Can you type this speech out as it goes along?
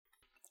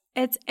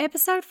It's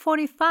episode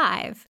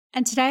 45,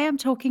 and today I'm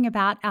talking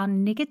about our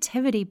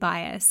negativity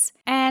bias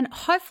and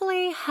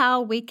hopefully how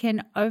we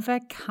can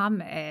overcome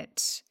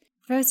it.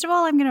 First of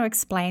all, I'm going to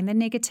explain the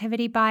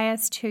negativity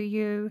bias to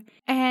you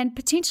and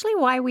potentially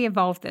why we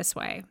evolved this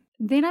way.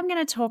 Then I'm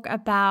going to talk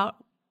about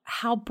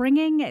how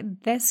bringing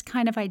this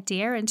kind of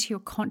idea into your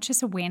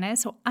conscious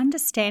awareness or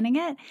understanding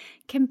it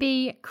can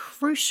be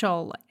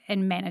crucial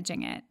in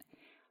managing it.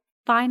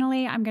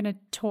 Finally, I'm going to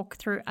talk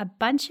through a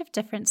bunch of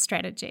different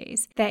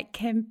strategies that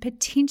can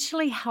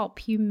potentially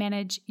help you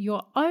manage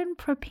your own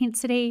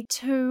propensity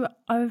to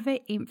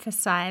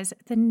overemphasize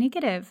the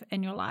negative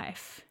in your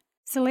life.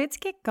 So let's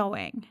get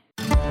going.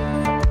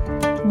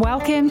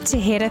 Welcome to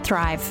Here to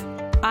Thrive.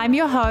 I'm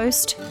your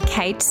host,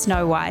 Kate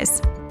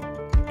Snowwise.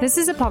 This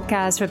is a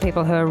podcast for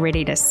people who are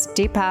ready to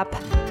step up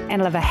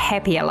and live a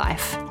happier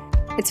life.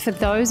 It's for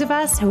those of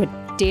us who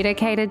are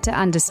dedicated to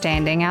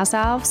understanding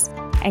ourselves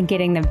and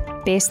getting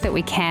the best that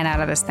we can out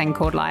of this thing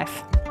called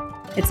life.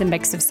 It's a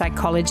mix of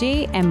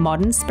psychology and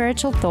modern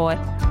spiritual thought,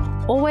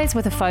 always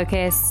with a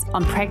focus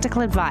on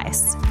practical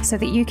advice so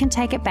that you can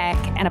take it back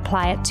and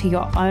apply it to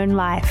your own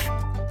life.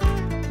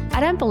 I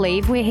don't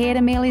believe we're here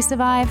to merely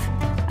survive.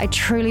 I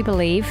truly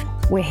believe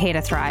we're here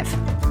to thrive.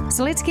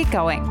 So let's get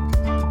going.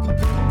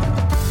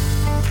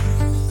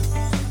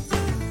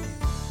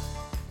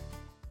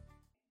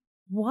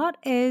 What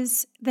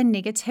is the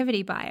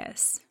negativity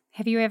bias?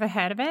 Have you ever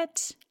heard of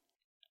it?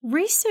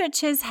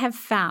 Researchers have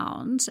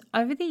found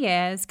over the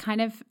years,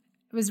 it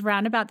was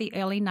around about the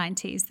early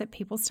 90s that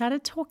people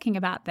started talking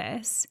about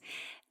this,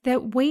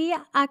 that we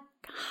are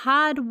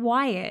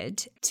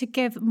hardwired to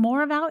give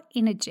more of our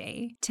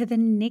energy to the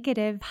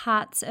negative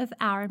parts of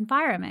our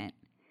environment.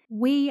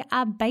 We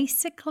are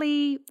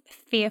basically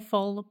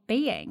fearful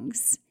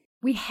beings.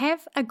 We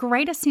have a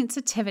greater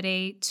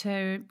sensitivity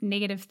to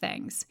negative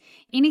things.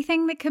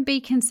 Anything that could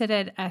be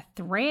considered a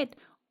threat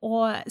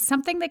or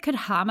something that could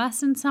harm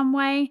us in some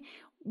way,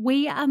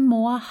 we are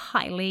more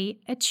highly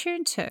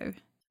attuned to.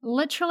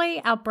 Literally,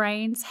 our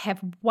brains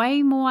have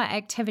way more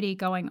activity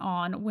going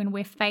on when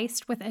we're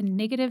faced with a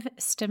negative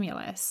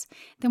stimulus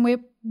than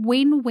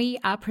when we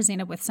are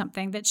presented with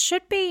something that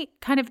should be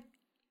kind of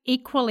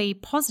equally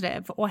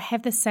positive or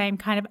have the same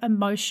kind of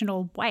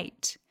emotional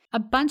weight. A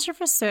bunch of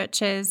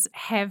researchers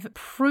have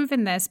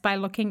proven this by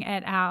looking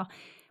at our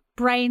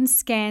brain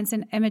scans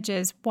and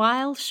images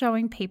while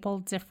showing people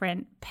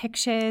different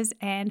pictures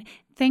and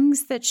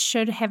things that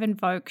should have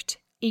invoked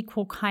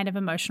equal kind of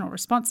emotional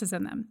responses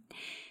in them.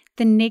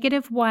 The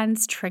negative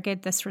ones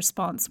triggered this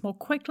response more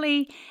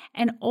quickly,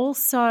 and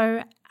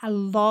also a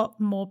lot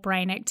more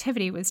brain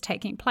activity was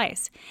taking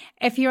place.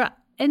 If you're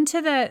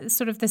into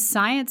the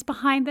science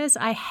behind this,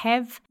 I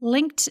have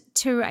linked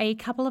to a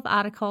couple of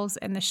articles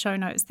in the show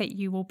notes that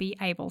you will be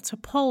able to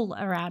pull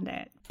around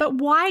it. But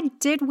why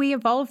did we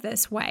evolve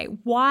this way?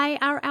 Why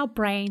are our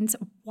brains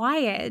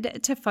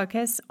wired to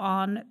focus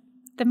on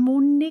the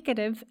more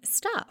negative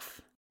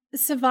stuff?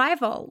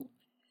 Survival.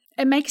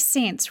 It makes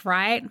sense,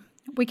 right?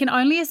 We can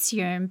only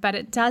assume, but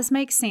it does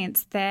make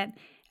sense that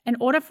in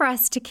order for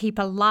us to keep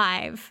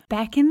alive,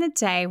 back in the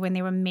day when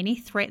there were many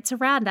threats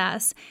around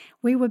us,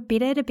 we were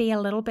better to be a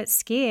little bit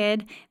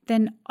scared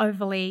than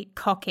overly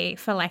cocky,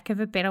 for lack of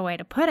a better way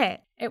to put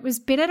it. It was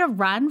better to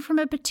run from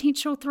a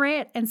potential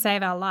threat and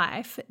save our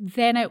life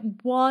than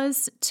it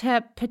was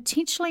to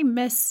potentially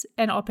miss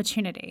an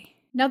opportunity.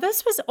 Now,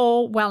 this was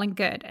all well and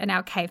good in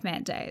our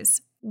caveman days.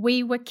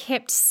 We were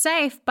kept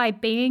safe by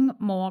being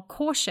more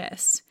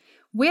cautious.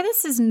 Where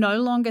this is no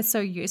longer so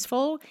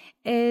useful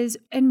is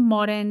in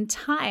modern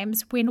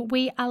times when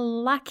we are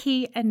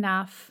lucky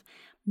enough,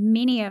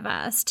 many of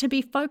us, to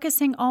be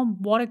focusing on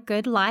what a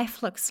good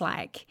life looks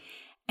like.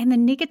 And the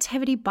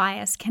negativity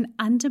bias can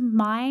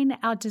undermine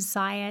our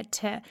desire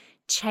to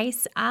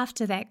chase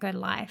after that good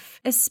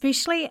life,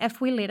 especially if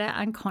we let it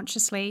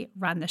unconsciously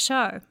run the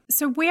show.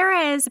 So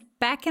whereas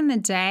back in the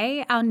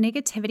day, our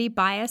negativity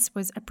bias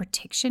was a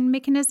protection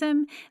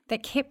mechanism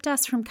that kept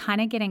us from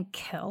kind of getting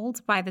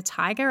killed by the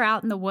tiger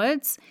out in the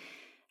woods,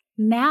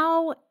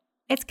 now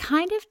it's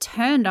kind of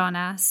turned on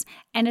us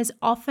and is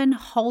often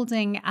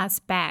holding us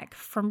back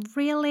from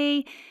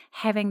really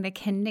having the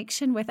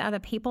connection with other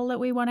people that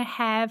we want to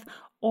have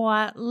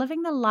or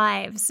living the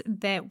lives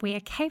that we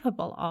are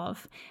capable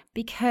of,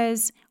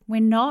 because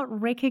we're not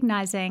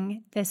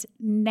recognizing this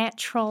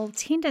natural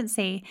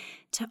tendency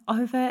to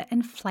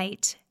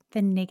overinflate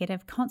the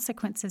negative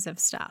consequences of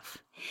stuff.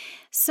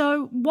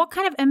 So what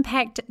kind of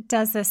impact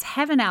does this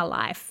have in our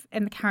life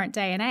in the current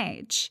day and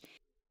age?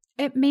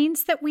 It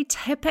means that we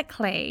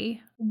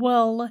typically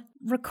will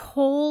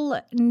recall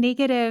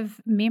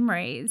negative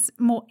memories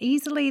more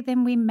easily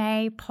than we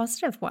may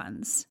positive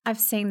ones. I've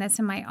seen this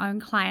in my own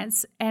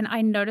clients, and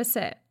I notice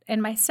it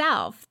in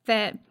myself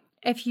that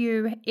if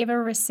you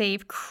ever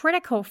receive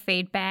critical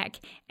feedback,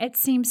 it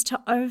seems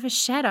to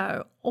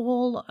overshadow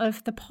all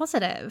of the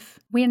positive.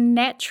 We're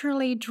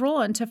naturally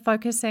drawn to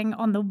focusing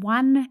on the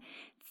one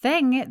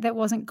thing that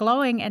wasn't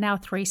glowing in our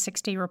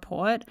 360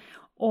 report,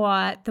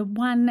 or the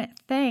one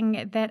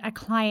thing that a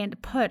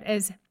client put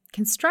as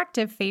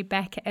constructive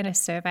feedback in a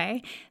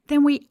survey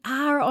than we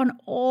are on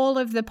all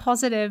of the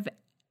positive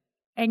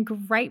and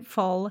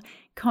grateful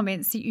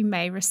comments that you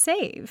may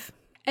receive.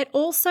 It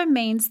also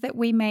means that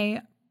we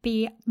may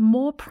be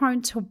more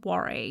prone to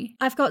worry.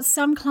 I've got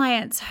some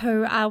clients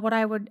who are what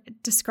I would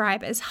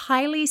describe as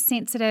highly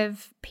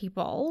sensitive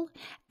people,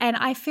 and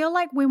I feel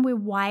like when we're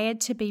wired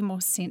to be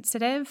more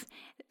sensitive,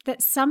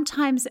 that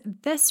sometimes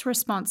this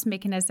response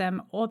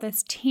mechanism or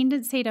this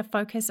tendency to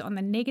focus on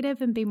the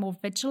negative and be more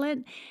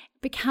vigilant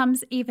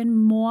becomes even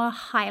more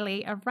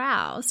highly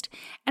aroused.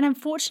 And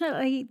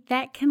unfortunately,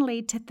 that can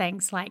lead to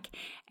things like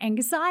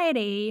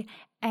anxiety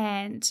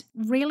and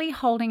really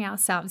holding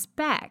ourselves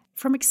back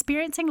from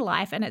experiencing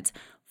life in its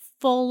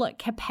full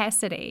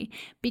capacity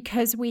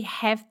because we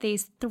have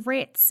these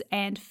threats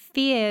and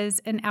fears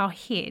in our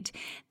head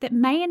that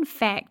may in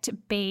fact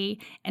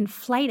be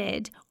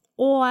inflated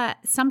or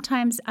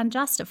sometimes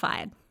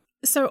unjustified.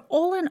 So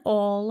all in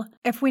all,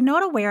 if we're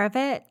not aware of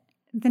it,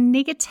 the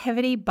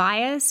negativity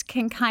bias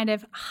can kind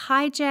of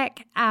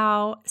hijack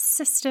our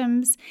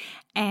systems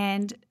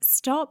and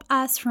stop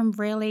us from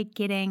really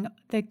getting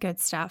the good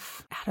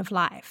stuff out of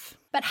life.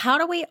 But how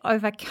do we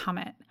overcome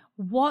it?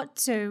 What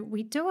do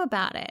we do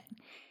about it?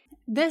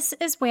 This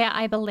is where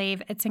I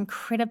believe it's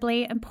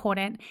incredibly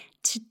important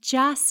to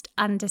just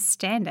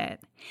understand it,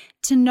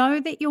 to know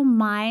that your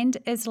mind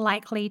is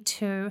likely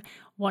to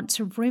want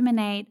to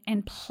ruminate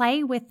and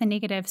play with the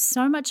negative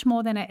so much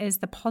more than it is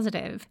the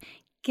positive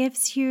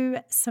gives you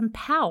some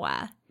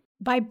power.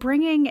 By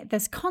bringing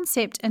this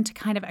concept into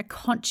kind of a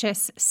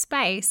conscious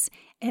space,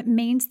 it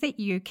means that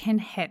you can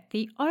hit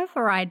the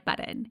override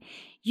button.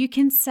 You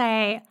can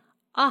say,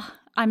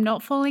 I'm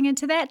not falling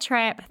into that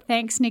trap.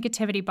 Thanks,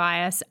 negativity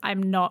bias.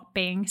 I'm not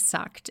being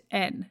sucked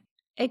in.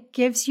 It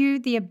gives you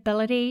the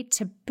ability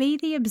to be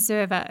the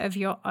observer of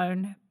your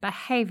own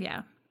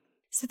behavior.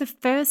 So the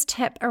first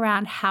tip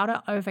around how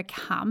to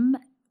overcome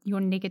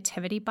your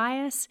negativity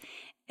bias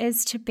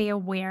is to be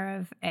aware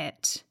of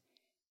it.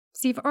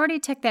 So you've already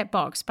ticked that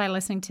box by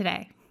listening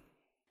today.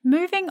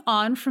 Moving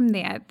on from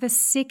there, the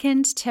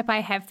second tip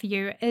I have for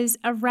you is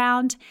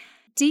around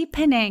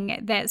deepening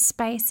that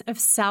space of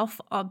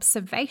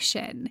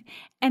self-observation.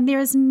 And there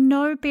is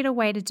no better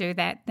way to do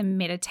that than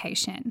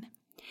meditation.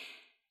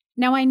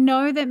 Now, I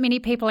know that many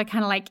people are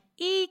kind of like,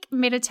 eek,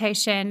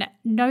 meditation,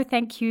 no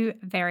thank you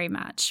very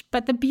much.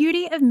 But the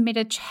beauty of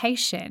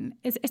meditation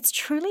is it's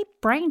truly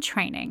brain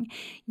training.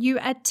 You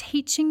are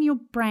teaching your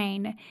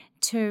brain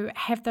to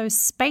have those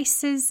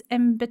spaces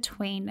in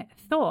between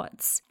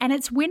thoughts. And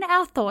it's when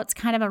our thoughts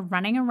kind of are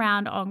running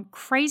around on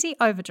crazy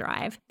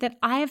overdrive that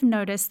I have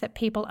noticed that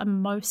people are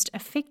most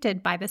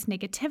affected by this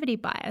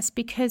negativity bias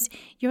because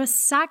you're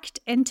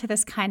sucked into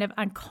this kind of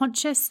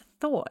unconscious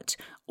thought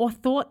or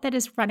thought that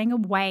is running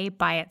away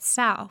by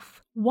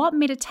itself. What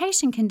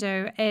meditation can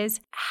do is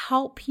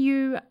help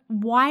you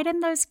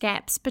widen those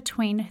gaps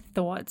between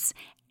thoughts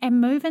and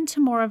move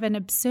into more of an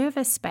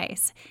observer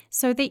space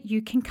so that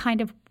you can kind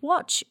of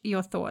watch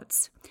your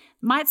thoughts.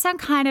 Might sound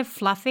kind of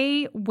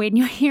fluffy when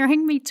you're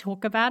hearing me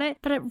talk about it,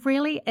 but it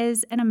really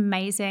is an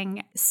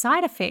amazing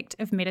side effect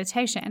of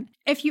meditation.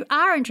 If you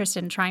are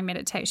interested in trying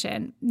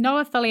meditation, no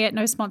affiliate,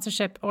 no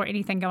sponsorship or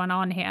anything going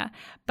on here,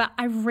 but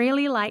I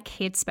really like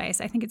Headspace.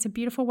 I think it's a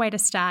beautiful way to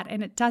start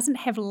and it doesn't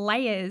have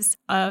layers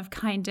of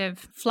kind of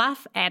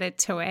fluff added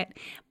to it.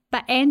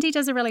 But Andy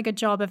does a really good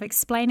job of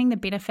explaining the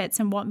benefits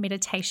and what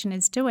meditation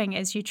is doing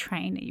as you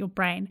train your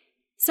brain.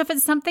 So if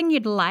it's something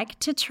you'd like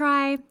to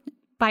try,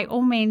 by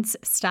all means,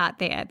 start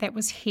there. That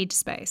was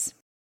Headspace.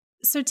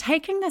 So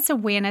taking this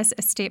awareness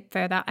a step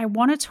further, I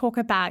want to talk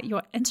about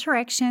your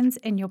interactions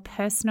in your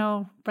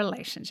personal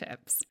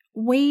relationships.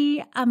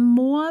 We are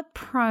more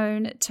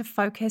prone to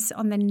focus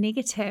on the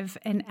negative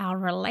in our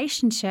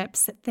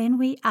relationships than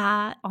we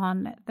are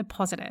on the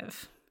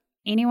positive.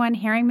 Anyone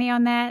hearing me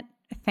on that?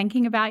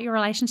 Thinking about your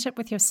relationship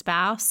with your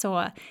spouse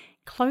or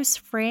close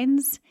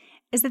friends?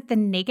 Is it the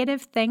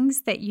negative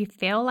things that you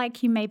feel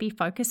like you may be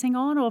focusing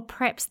on, or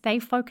perhaps they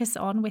focus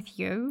on with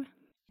you?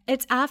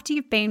 It's after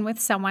you've been with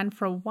someone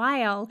for a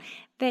while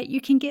that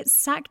you can get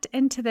sucked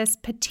into this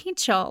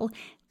potential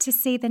to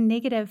see the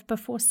negative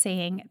before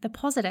seeing the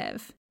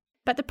positive.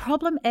 But the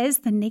problem is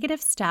the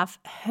negative stuff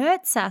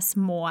hurts us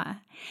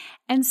more.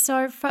 And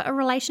so for a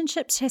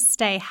relationship to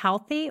stay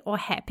healthy or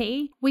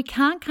happy, we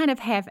can't kind of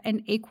have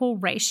an equal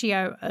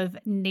ratio of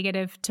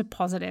negative to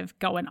positive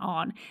going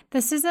on.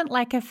 This isn't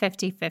like a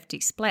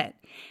 50-50 split.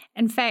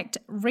 In fact,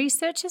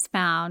 research has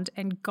found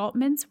in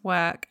Gottman's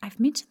work, I've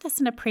mentioned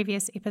this in a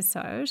previous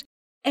episode,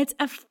 it's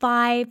a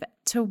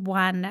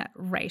 5-to-1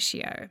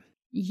 ratio.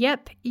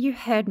 Yep, you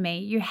heard me.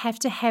 You have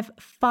to have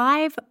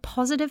 5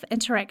 positive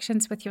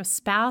interactions with your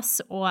spouse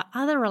or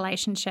other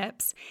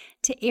relationships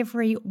to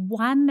every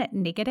 1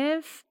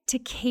 negative to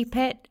keep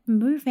it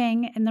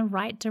moving in the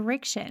right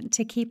direction,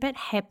 to keep it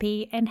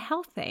happy and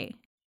healthy.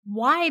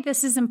 Why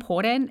this is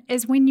important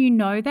is when you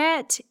know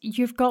that,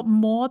 you've got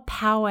more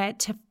power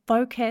to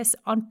focus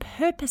on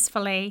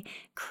purposefully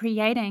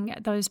creating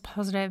those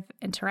positive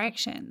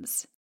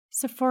interactions.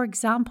 So for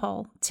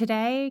example,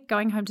 today,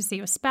 going home to see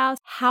your spouse,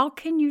 how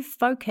can you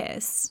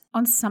focus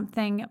on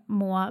something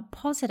more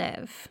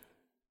positive?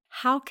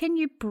 How can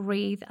you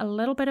breathe a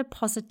little bit of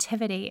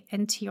positivity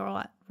into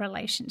your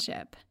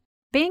relationship?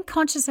 Being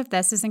conscious of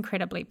this is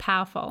incredibly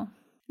powerful.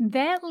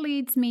 That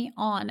leads me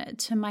on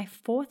to my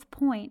fourth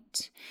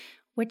point,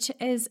 which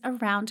is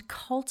around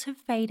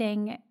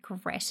cultivating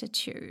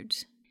gratitude.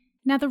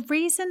 Now, the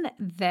reason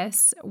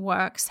this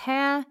works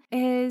here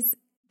is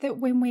that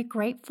when we're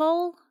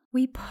grateful,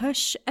 we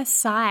push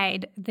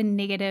aside the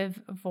negative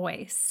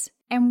voice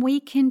and we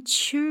can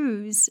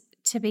choose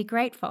to be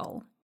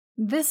grateful.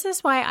 This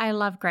is why I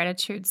love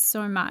gratitude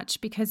so much,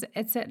 because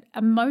it's an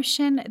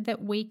emotion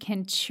that we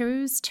can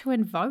choose to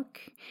invoke.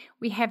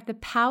 We have the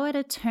power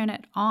to turn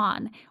it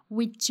on.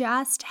 We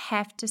just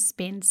have to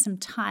spend some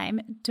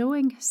time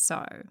doing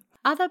so.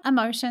 Other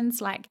emotions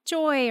like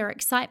joy or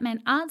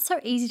excitement aren't so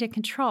easy to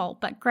control,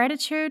 but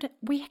gratitude,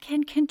 we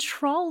can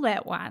control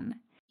that one.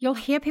 You'll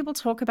hear people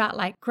talk about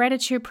like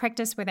gratitude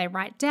practice where they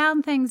write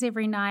down things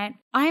every night.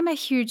 I'm a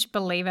huge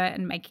believer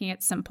in making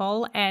it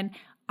simple, and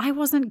I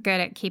wasn't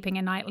good at keeping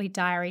a nightly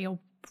diary or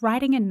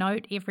writing a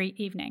note every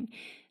evening.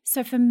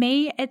 So for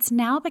me, it's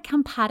now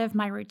become part of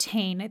my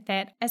routine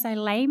that as I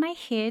lay my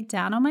head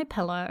down on my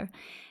pillow,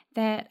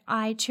 that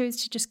I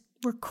choose to just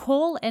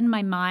recall in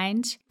my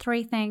mind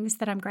 3 things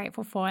that I'm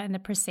grateful for in the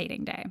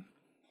preceding day.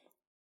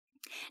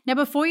 Now,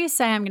 before you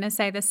say I'm going to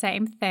say the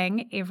same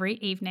thing every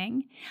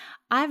evening,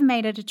 I've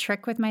made it a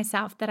trick with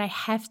myself that I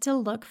have to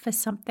look for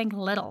something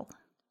little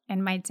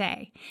in my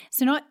day.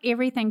 So not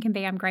everything can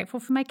be I'm grateful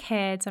for my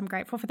kids, I'm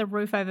grateful for the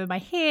roof over my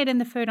head and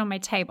the food on my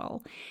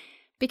table,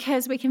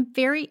 because we can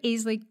very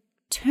easily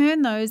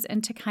turn those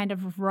into kind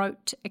of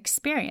rote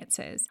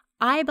experiences.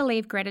 I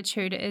believe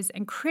gratitude is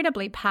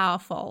incredibly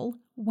powerful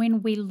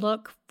when we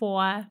look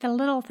for the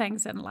little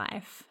things in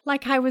life.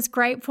 Like I was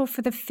grateful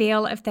for the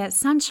feel of that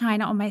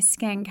sunshine on my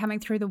skin coming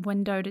through the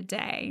window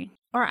today.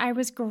 Or I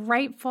was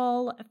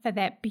grateful for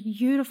that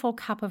beautiful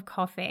cup of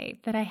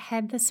coffee that I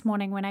had this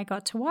morning when I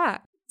got to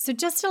work. So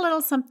just a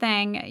little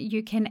something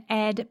you can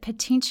add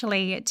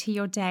potentially to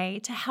your day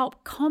to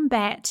help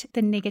combat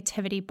the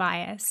negativity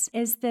bias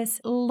is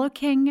this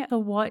looking for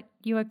what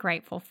you are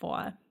grateful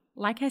for.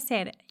 Like I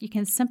said, you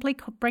can simply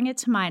bring it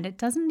to mind. It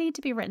doesn't need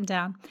to be written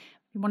down.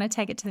 If you want to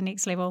take it to the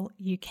next level,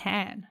 you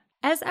can.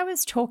 As I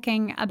was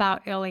talking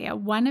about earlier,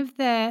 one of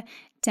the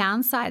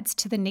downsides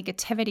to the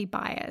negativity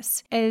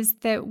bias is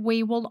that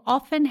we will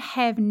often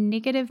have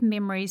negative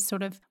memories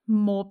sort of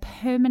more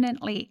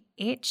permanently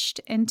etched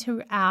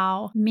into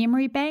our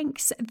memory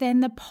banks than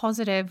the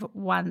positive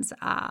ones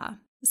are.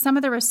 Some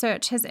of the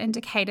research has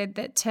indicated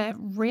that to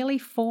really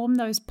form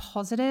those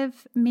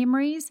positive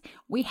memories,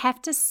 we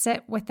have to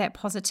sit with that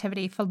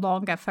positivity for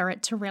longer for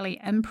it to really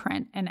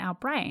imprint in our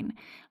brain.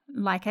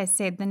 Like I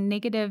said, the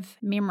negative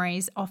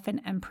memories often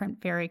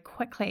imprint very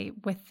quickly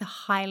with the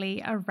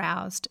highly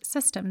aroused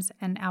systems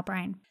in our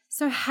brain.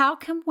 So how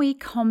can we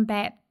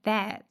combat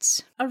that?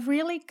 A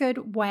really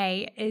good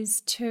way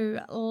is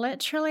to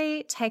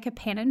literally take a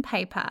pen and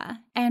paper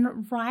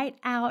and write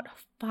out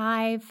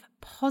 5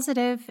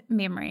 positive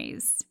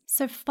memories.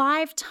 So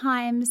 5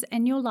 times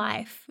in your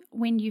life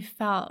when you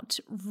felt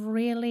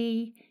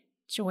really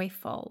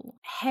joyful,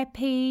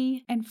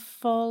 happy, and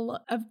full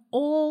of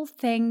all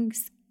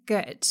things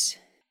good.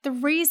 The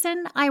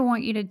reason I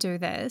want you to do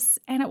this,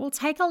 and it will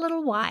take a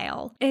little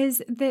while,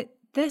 is that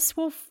this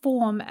will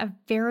form a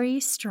very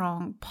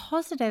strong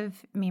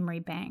positive memory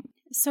bank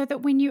so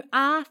that when you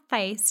are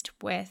faced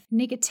with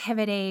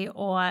negativity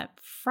or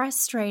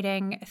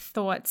frustrating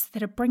thoughts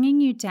that are bringing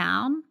you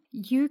down,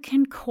 you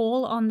can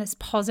call on this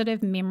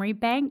positive memory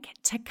bank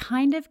to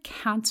kind of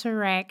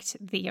counteract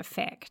the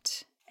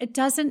effect. It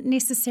doesn't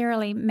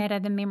necessarily matter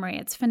the memory.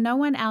 It's for no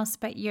one else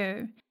but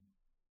you.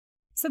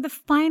 So the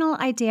final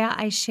idea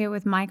I share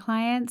with my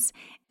clients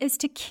is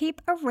to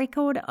keep a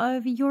record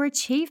of your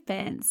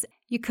achievements.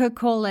 You could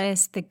call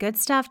this the Good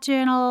Stuff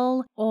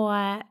Journal,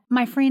 or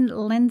my friend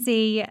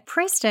Lindsay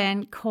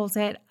Preston calls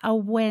it a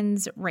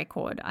wins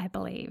record, I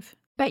believe.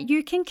 But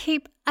you can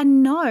keep a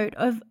note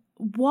of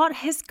what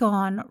has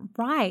gone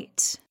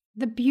right.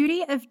 The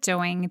beauty of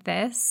doing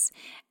this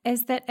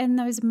is that in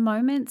those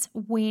moments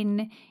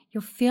when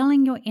you're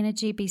feeling your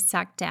energy be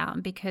sucked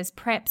down because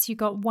perhaps you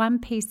got one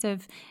piece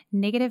of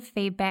negative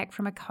feedback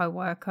from a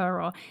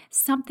coworker or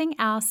something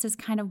else is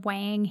kind of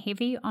weighing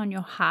heavy on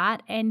your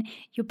heart and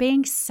you're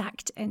being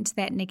sucked into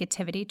that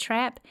negativity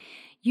trap,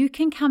 you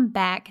can come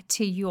back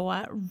to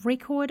your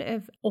record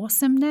of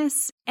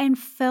awesomeness and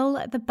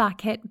fill the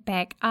bucket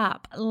back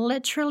up.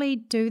 Literally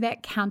do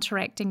that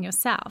counteracting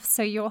yourself.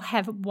 So you'll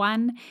have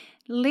one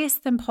less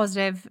than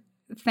positive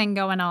thing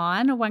going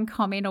on, or one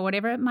comment or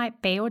whatever it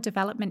might be, or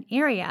development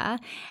area,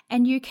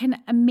 and you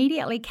can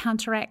immediately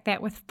counteract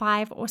that with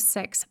 5 or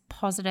 6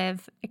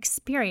 positive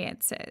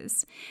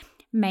experiences.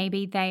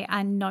 Maybe they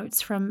are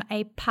notes from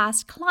a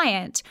past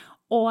client,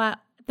 or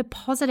the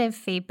positive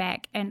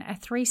feedback in a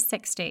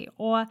 360,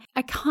 or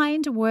a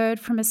kind word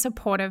from a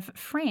supportive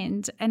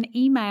friend, an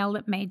email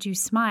that made you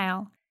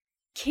smile.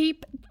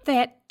 Keep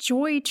that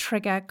joy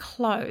trigger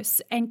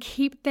close and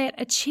keep that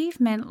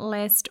achievement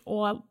list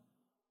or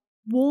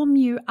warm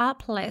you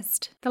up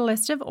list, the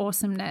list of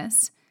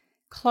awesomeness,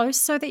 close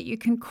so that you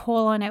can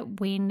call on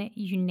it when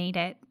you need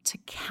it to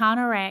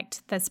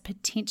counteract this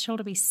potential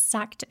to be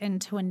sucked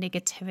into a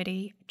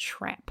negativity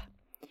trap.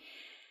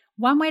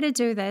 One way to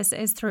do this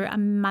is through a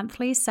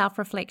monthly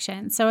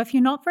self-reflection. So if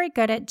you're not very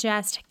good at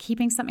just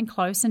keeping something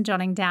close and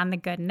jotting down the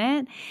good in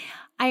it,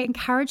 I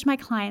encourage my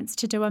clients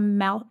to do a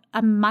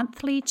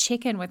monthly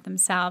check-in with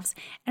themselves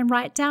and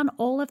write down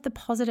all of the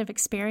positive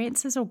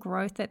experiences or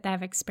growth that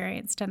they've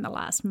experienced in the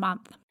last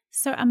month.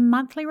 So a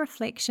monthly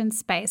reflection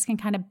space can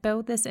kind of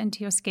build this into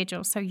your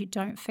schedule so you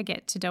don't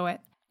forget to do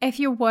it. If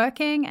you're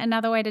working,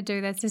 another way to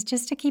do this is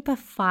just to keep a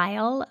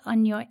file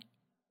on your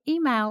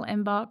email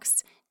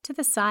inbox to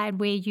the side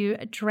where you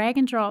drag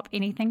and drop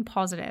anything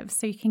positive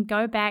so you can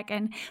go back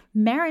and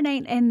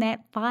marinate in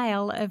that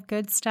file of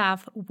good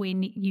stuff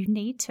when you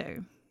need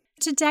to.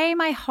 Today,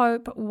 my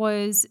hope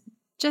was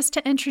just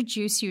to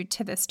introduce you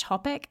to this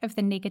topic of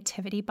the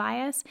negativity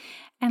bias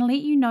and let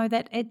you know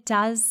that it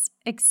does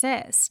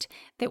exist,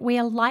 that we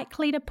are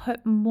likely to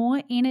put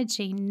more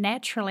energy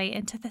naturally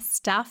into the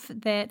stuff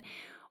that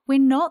we're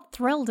not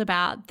thrilled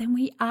about than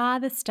we are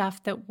the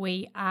stuff that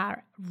we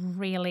are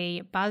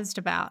really buzzed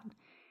about.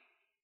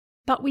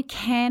 But we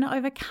can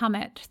overcome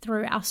it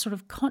through our sort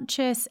of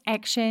conscious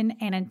action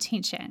and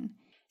intention.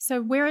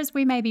 So whereas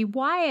we may be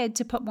wired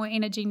to put more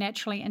energy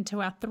naturally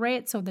into our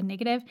threats or the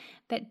negative,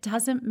 that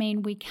doesn't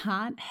mean we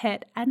can't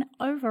hit an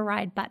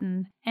override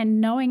button.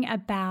 And knowing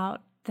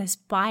about this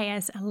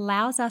bias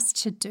allows us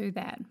to do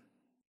that.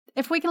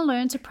 If we can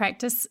learn to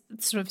practice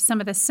sort of some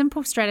of the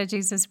simple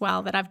strategies as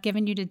well that I've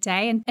given you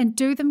today and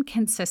do them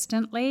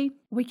consistently,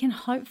 we can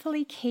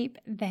hopefully keep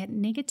that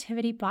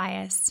negativity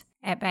bias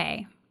at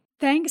bay.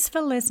 Thanks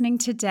for listening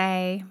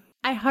today.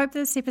 I hope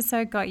this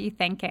episode got you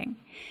thinking.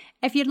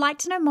 If you'd like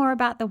to know more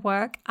about the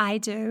work I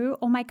do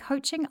or my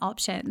coaching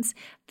options,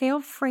 feel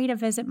free to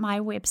visit my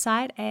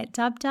website at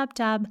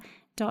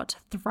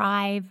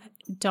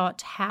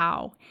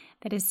www.thrive.how.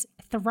 That is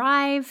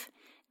thrive.how.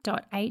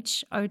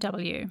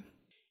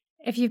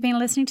 If you've been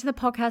listening to the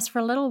podcast for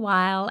a little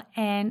while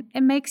and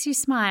it makes you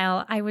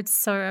smile, I would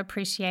so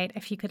appreciate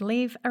if you could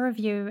leave a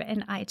review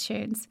in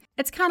iTunes.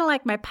 It's kind of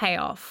like my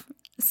payoff.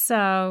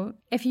 So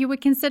if you were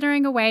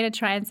considering a way to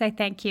try and say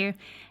thank you,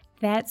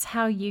 that's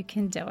how you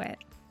can do it.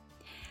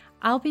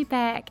 I'll be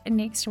back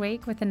next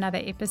week with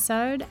another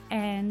episode,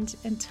 and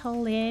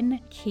until then,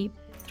 keep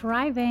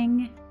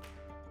thriving.